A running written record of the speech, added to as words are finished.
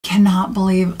cannot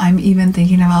believe I'm even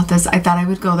thinking about this. I thought I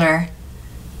would go there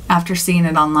after seeing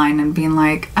it online and being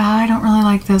like, oh, I don't really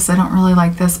like this, I don't really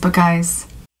like this, but guys.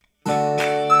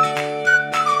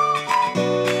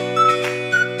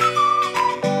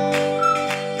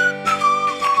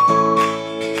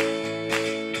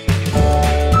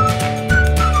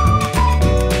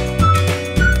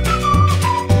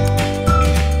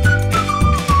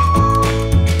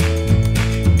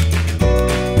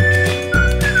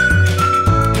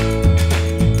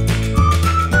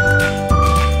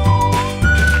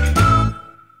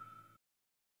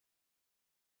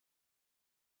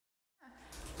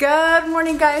 Good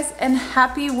morning guys and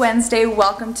happy Wednesday.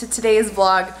 Welcome to today's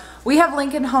vlog. We have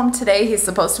Lincoln home today. He's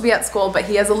supposed to be at school, but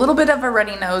he has a little bit of a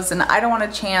runny nose and I don't want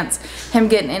to chance him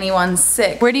getting anyone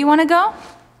sick. Where do you want to go?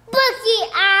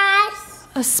 Spooky house.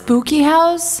 A spooky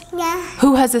house? Yeah.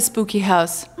 Who has a spooky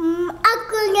house? Uncle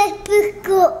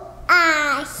spooky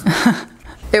house.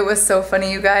 It was so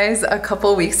funny, you guys. A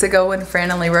couple weeks ago when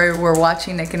Fran and Leroy were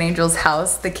watching Nick and Angel's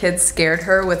house, the kids scared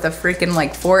her with a freaking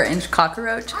like 4-inch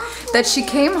cockroach that she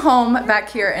came home back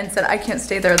here and said, I can't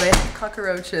stay there, they have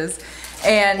cockroaches.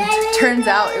 And turns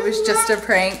out it was just a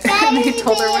prank. And they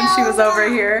told her when she was over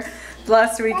here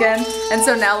last weekend. And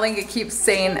so now Lincoln keeps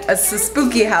saying it's a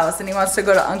spooky house and he wants to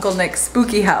go to Uncle Nick's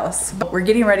spooky house. But we're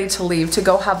getting ready to leave to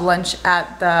go have lunch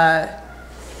at the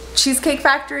Cheesecake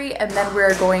Factory, and then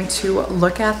we're going to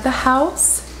look at the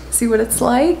house, see what it's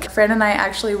like. Fran and I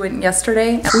actually went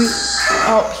yesterday. And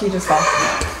oh, he just fell.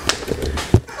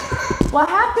 What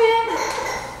happened?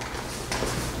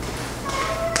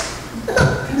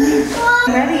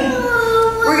 Ready?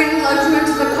 We're gonna let you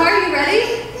into the car. You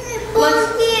ready?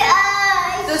 Spooky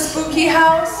house. The spooky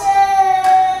house.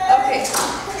 Okay,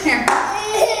 here.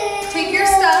 Take your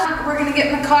stuff. We're gonna get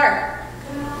in the car.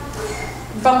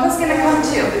 Bumpa's gonna come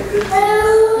too.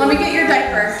 Let me get your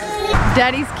diaper.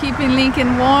 Daddy's keeping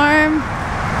Lincoln warm.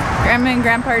 Grandma and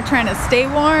Grandpa are trying to stay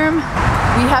warm.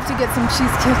 We have to get some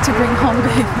cheesecake to bring home,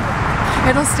 baby.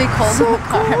 It'll stay cold in the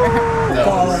car.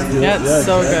 No, yeah, it's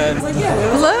so good.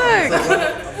 Look!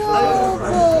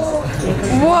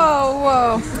 Whoa,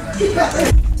 whoa.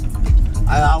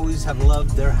 I always have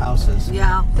loved their houses.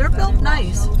 Yeah, they're built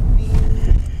nice.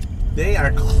 They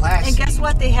are classy. And guess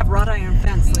what? They have wrought iron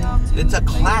fence. It's a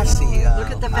classy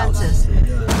Look at the fences.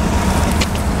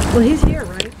 Well, he's here,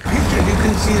 right? You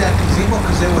couldn't see that gazebo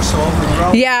because they were so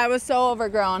overgrown. Yeah, it was so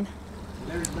overgrown.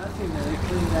 There's nothing there. They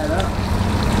cleaned that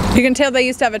up. You can tell they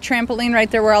used to have a trampoline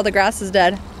right there where all the grass is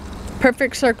dead.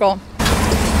 Perfect circle.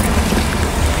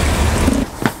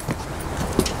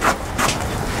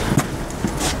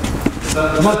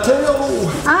 Mateo!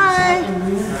 Hi!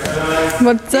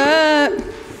 What's up?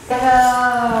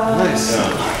 Nice.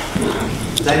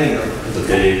 Dining room. It's a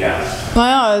big house.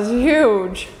 Wow, it's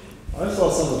huge. I saw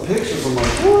some of the pictures. I'm like,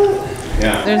 what?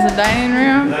 Yeah. There's a dining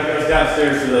room. That goes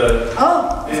downstairs to the...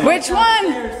 Oh, Which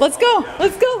one? Let's go.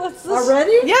 Let's go. Let's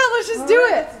already? Yeah, let's just do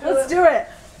it. Let's do it.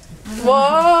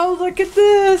 Whoa, look at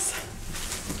this.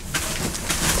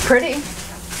 Pretty.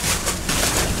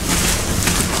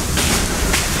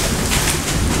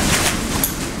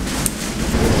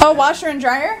 Oh, washer and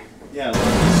dryer? Yeah.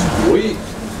 Sweet.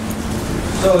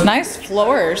 Nice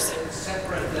floors.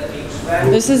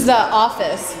 This is the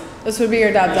office. This would be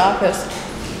your dad's office.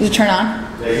 Does it turn on?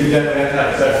 Yeah, you definitely have to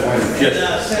have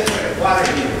a separate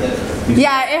one.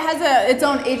 Yeah, it has its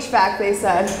own HVAC, they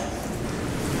said.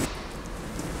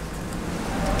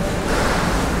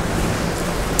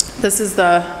 This is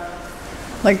the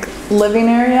like living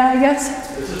area, I guess.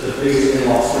 This is the biggest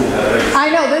in-law suite I've ever. I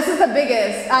know, this is the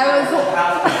biggest.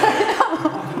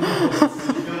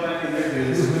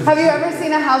 Have you ever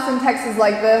seen a house in Texas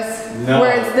like this? No.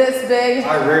 Where it's this big?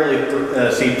 I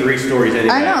rarely see 3 stories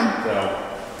anyway. I know. So.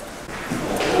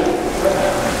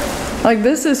 Like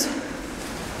this is...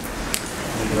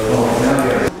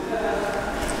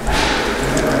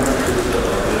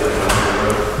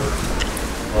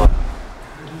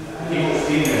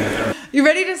 You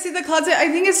ready to see the closet? I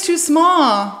think it's too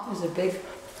small. Is it big?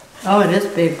 Oh, it is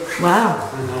big. Wow.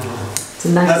 It's a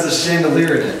nice. Has a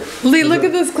chandelier in it. Lee, look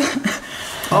at this closet.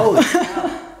 Oh.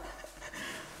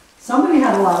 Somebody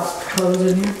had a lot of clothes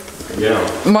in here.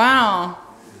 Yeah. Wow.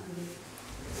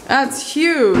 That's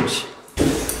huge.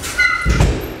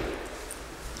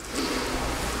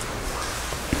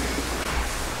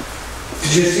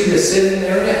 Did you see the sitting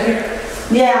area here?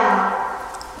 Yeah,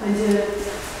 I did.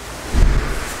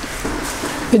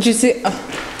 Did you see? Oh,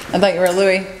 I thought you were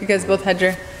Louie. You guys both had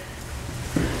your...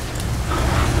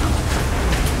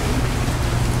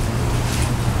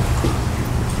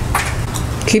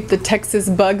 Keep the Texas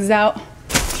bugs out.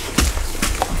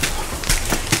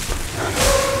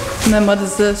 And then what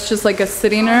is this? Just like a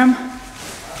sitting room?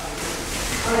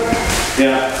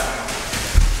 Yeah.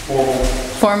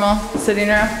 Formal sitting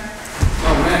room.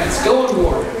 Oh man, it's going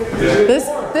more.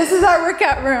 This is our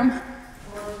workout room.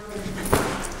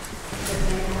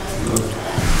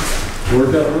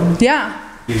 Workout room? Yeah.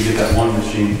 You can get that one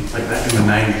machine, like back in the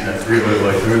 90s, that three-way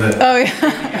voice. Remember that? Oh yeah.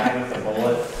 Guy with the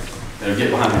bullet? They'd get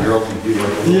behind the girls and do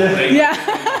like Yeah.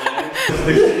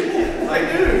 Like,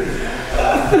 dude.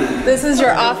 This is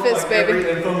your office, baby.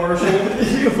 Every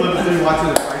infomercial, you flip through watching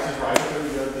the Price is Right.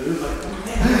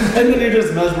 And then you're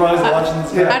just mesmerized watching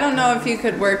this guy. I don't know if you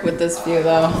could work with this view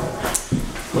though.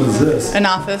 What is this? An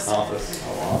office. Office.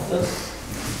 Office?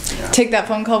 Take that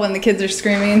phone call when the kids are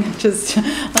screaming. Just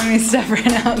let me step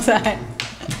right outside.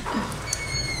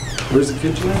 Where's the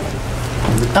kitchen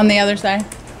at? On the other side.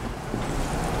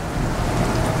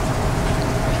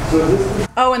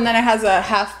 Oh, and then it has a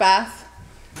half bath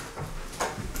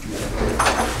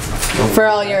for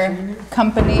all your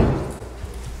company.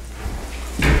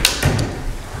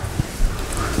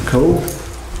 Cool.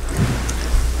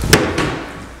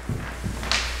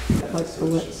 Like a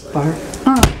what, bar?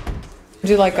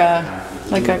 Do like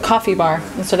a coffee bar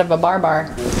instead of a bar.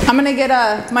 I'm gonna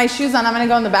get my shoes on. I'm gonna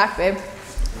go in the back, babe.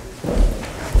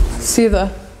 See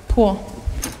the pool.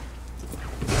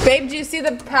 Babe, do you see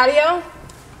the patio?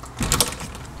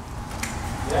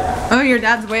 Yeah. Oh, your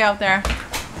dad's way out there.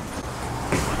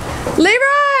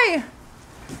 Leroy!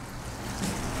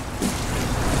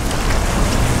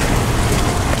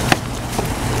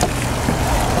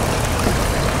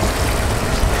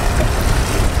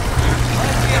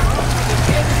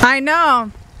 I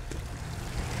know.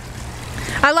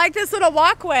 I like this little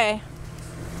walkway.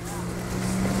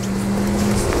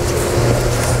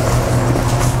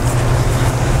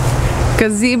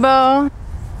 Gazebo.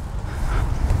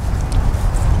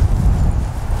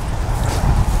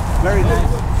 Very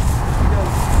nice.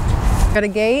 Got a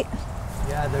gate?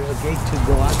 Yeah, there's a gate to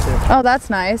go out there. Oh, that's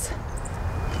nice.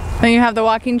 Then you have the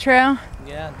walking trail.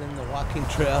 Yeah, then the walking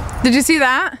trail. Did you see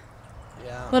that?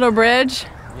 Yeah. Little bridge.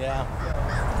 Yeah.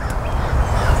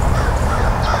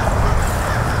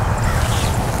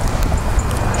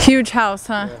 Huge house,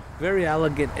 huh? Yeah. Very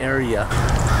elegant area.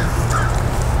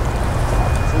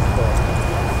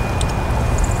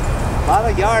 A lot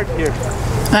of yard here.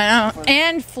 I know.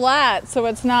 And flat, so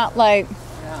it's not like...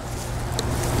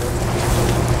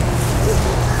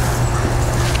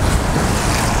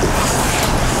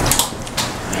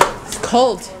 It's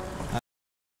cold.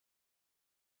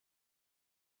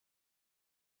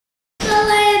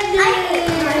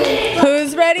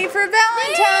 Who's ready for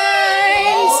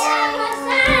Valentine's?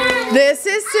 This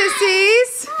is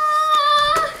Sissy's.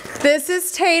 This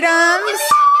is Tatum's.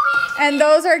 And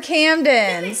those are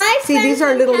Camden's. See, these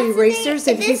are little erasers,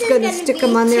 and he's going to stick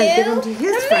them on there and give them to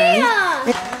his friends.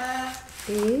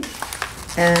 B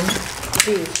and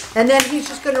B. And then he's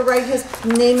just going to write his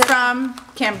name From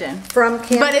Camden. from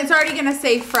Camden. But it's already gonna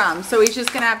say from, so he's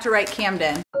just gonna have to write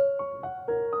Camden.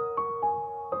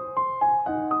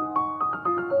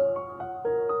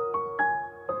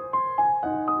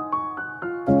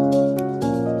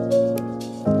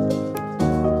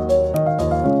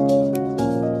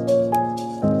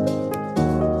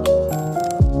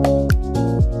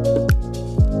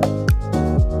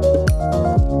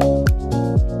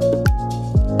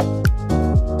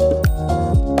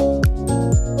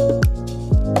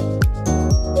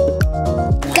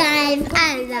 Guys,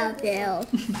 I love you.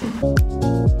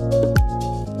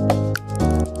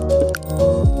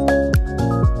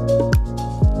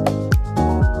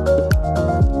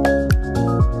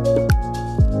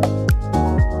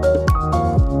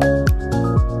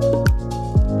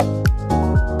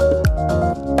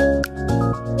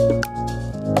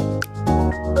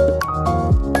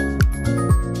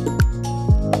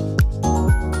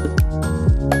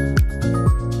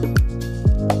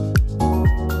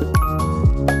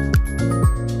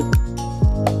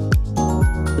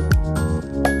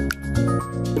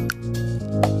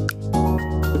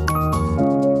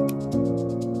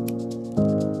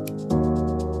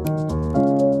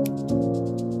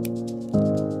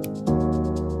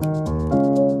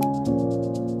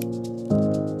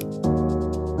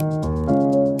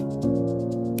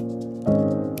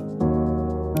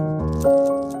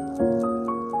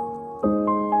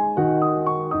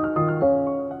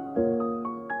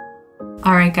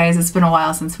 Alright guys, it's been a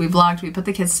while since we vlogged. We put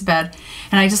the kids to bed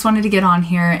and I just wanted to get on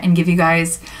here and give you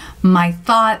guys my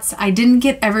thoughts. I didn't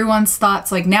get everyone's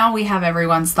thoughts, like now we have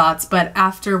everyone's thoughts, but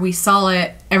after we saw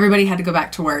it, everybody had to go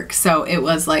back to work. So it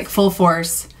was like full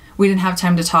force. We didn't have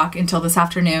time to talk until this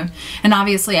afternoon. And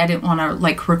obviously I didn't want to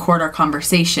like record our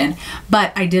conversation,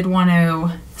 but I did want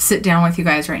to sit down with you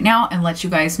guys right now and let you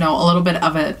guys know a little bit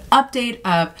of an update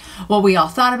of what we all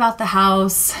thought about the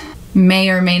house. May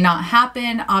or may not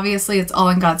happen. Obviously, it's all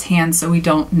in God's hands, so we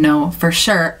don't know for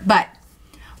sure. But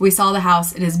we saw the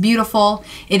house. It is beautiful.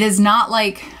 It is not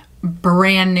like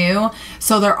brand new,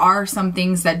 so there are some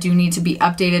things that do need to be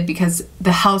updated because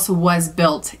the house was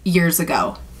built years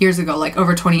ago, like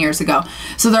over 20 years ago.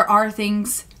 So there are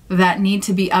things that need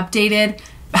to be updated.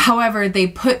 However, they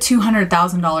put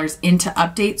 $200,000 into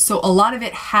updates, so a lot of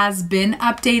it has been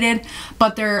updated,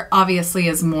 but there obviously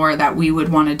is more that we would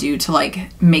want to do to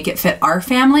like make it fit our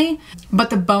family. But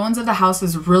the bones of the house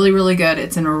is really, really good.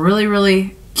 It's in a really,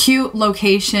 really cute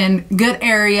location, good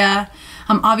area.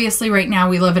 Obviously right now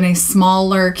we live in a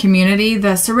smaller community.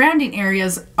 The surrounding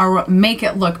areas are what make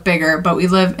it look bigger, but we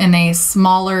live in a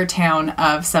smaller town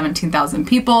of 17,000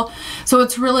 people. So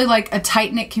it's really like a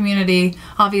tight-knit community.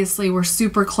 Obviously we're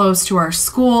super close to our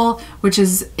school, which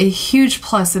is a huge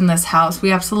plus in this house.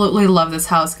 We absolutely love this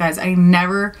house, guys.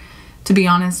 To be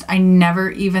honest, I never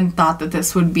even thought that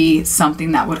this would be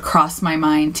something that would cross my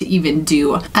mind to even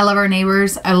do. I love our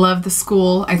neighbors. I love the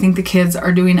school. I think the kids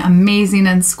are doing amazing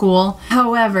in school.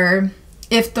 However,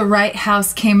 if the right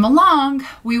house came along,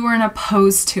 we weren't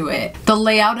opposed to it. The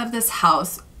layout of this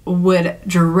house would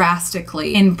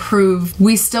drastically improve.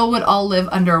 We still would all live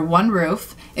under one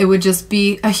roof. It would just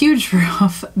be a huge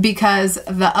roof because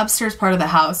the upstairs part of the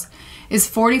house is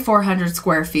 4,400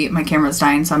 square feet. My camera's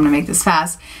dying, so I'm gonna make this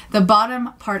fast. The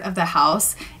bottom part of the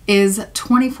house is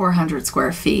 2,400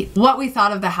 square feet. What we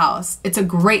thought of the house, it's a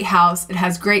great house. It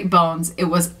has great bones. It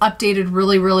was updated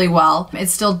really, really well. It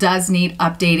still does need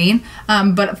updating,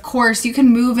 but of course you can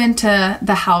move into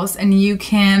the house and you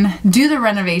can do the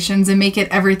renovations and make it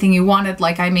everything you wanted.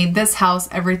 Like I made this house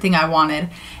everything I wanted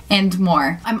and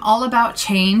more. I'm all about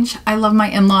change. I love my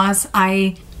in-laws.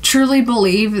 I truly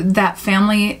believe that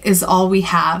family is all we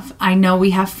have. I know we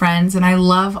have friends and I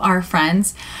love our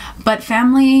friends, but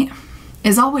family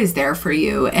is always there for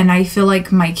you. And I feel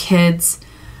like my kids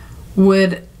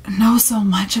would know so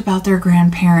much about their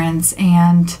grandparents,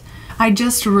 and I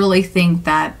just really think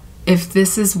that if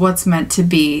this is what's meant to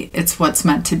be, it's what's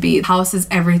meant to be. The house is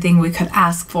everything we could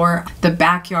ask for. The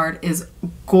backyard is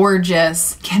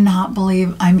gorgeous. Cannot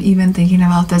believe I'm even thinking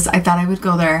about this. I thought I would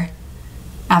go there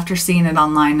after seeing it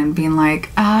online and being like,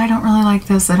 oh, I don't really like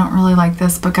this, I don't really like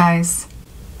this. But guys,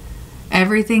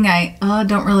 everything I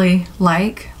don't really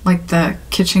like the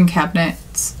kitchen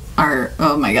cabinets are,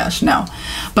 oh my gosh, no.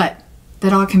 But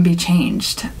that all can be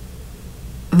changed.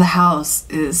 The house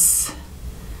is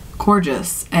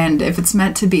gorgeous, and if it's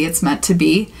meant to be, it's meant to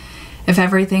be. If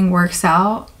everything works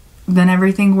out, then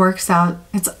everything works out.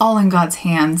 It's all in God's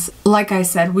hands. Like I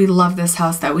said, we love this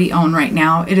house that we own right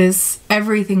now. It is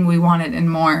everything we wanted and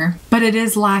more, but it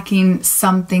is lacking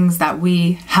some things that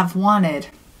we have wanted.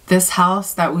 This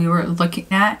house that we were looking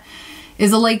at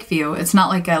is a lake view. It's not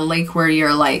like a lake where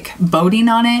you're like boating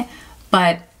on it,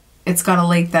 but it's got a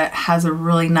lake that has a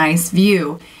really nice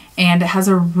view, and it has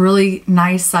a really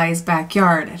nice sized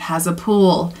backyard. It has a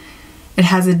pool. It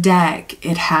has a deck.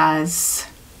 It has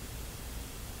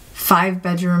 5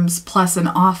 bedrooms plus an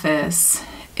office.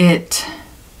 It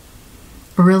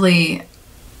really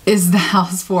is the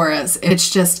house for us. It's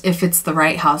just if it's the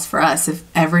right house for us, if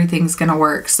everything's gonna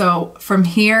work. So from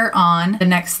here on, the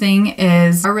next thing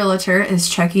is our realtor is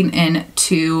checking in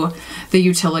to the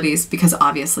utilities, because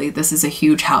obviously this is a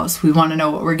huge house. We want to know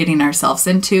what we're getting ourselves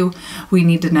into. We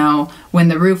need to know when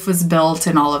the roof was built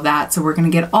and all of that. So we're gonna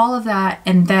get all of that,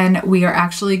 and then we are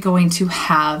actually going to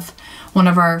have one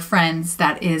of our friends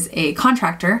that is a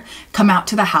contractor come out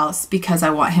to the house, because I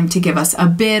want him to give us a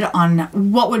bid on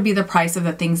what would be the price of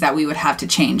the things that we would have to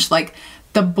change. Like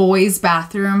the boys'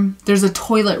 bathroom, there's a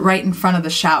toilet right in front of the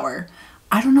shower.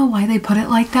 I don't know why they put it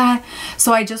like that.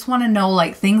 So I just want to know,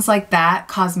 like, things like that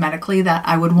cosmetically that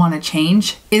I would want to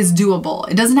change is doable.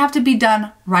 It doesn't have to be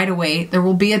done right away. There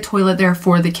will be a toilet there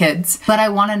for the kids, but I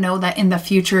want to know that in the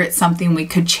future it's something we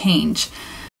could change.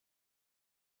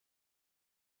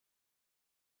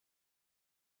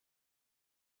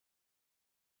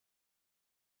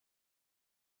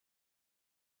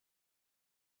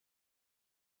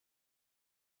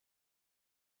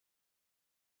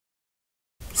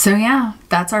 So yeah,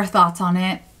 that's our thoughts on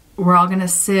it. We're all gonna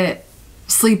sit,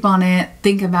 sleep on it,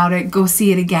 think about it, go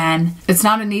see it again. It's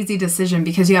not an easy decision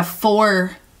because you have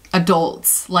 4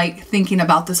 adults like thinking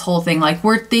about this whole thing. Like,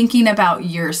 we're thinking about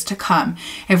years to come.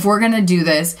 If we're gonna do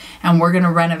this and we're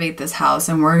gonna renovate this house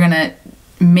and we're gonna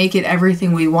make it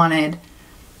everything we wanted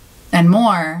and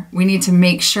more, we need to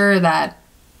make sure that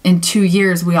in 2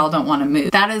 years we all don't want to move.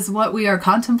 That is what we are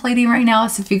contemplating right now.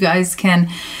 So if you guys can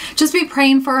just be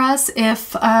praying for us,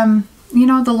 if you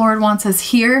know, the Lord wants us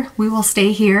here, we will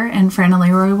stay here, and Fran and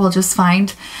Leroy will just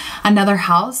find another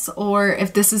house. Or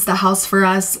if this is the house for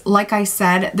us, like I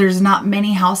said, there's not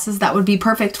many houses that would be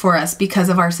perfect for us because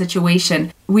of our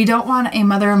situation. We don't want a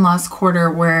mother-in-law's quarter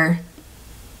where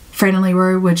Fran and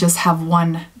Leroy would just have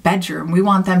one bedroom. We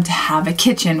want them to have a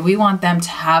kitchen. We want them to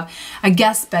have a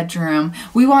guest bedroom.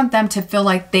 We want them to feel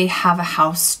like they have a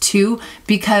house too,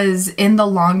 because in the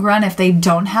long run, if they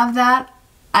don't have that,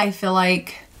 I feel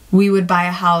like we would buy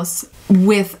a house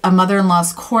with a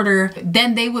mother-in-law's quarter,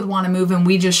 then they would want to move and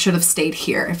we just should have stayed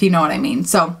here, if you know what I mean.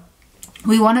 So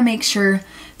we want to make sure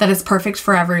that it's perfect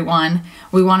for everyone.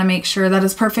 We want to make sure that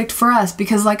it's perfect for us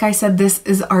because, like I said, this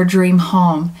is our dream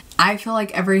home. I feel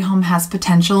like every home has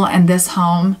potential, and this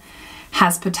home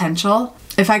has potential.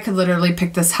 If I could literally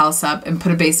pick this house up and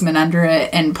put a basement under it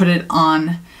and put it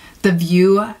on the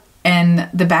view and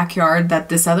the backyard that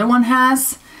this other one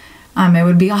has, it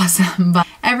would be awesome. But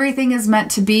everything is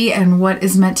meant to be, and what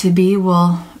is meant to be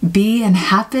will be and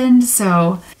happen.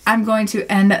 So I'm going to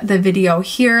end the video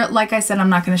here. Like I said, I'm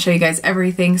not going to show you guys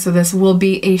everything, so this will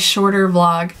be a shorter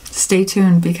vlog. Stay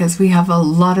tuned because we have a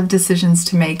lot of decisions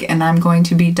to make, and I'm going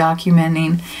to be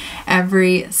documenting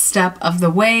every step of the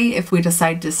way. If we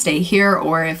decide to stay here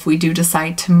or if we do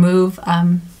decide to move,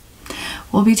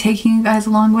 we'll be taking you guys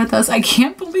along with us. I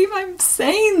can't believe I'm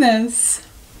saying this.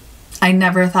 I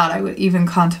never thought I would even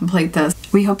contemplate this.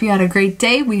 We hope you had a great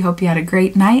day. We hope you had a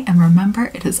great night. And remember,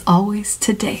 it is always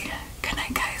today. Good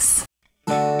night, guys.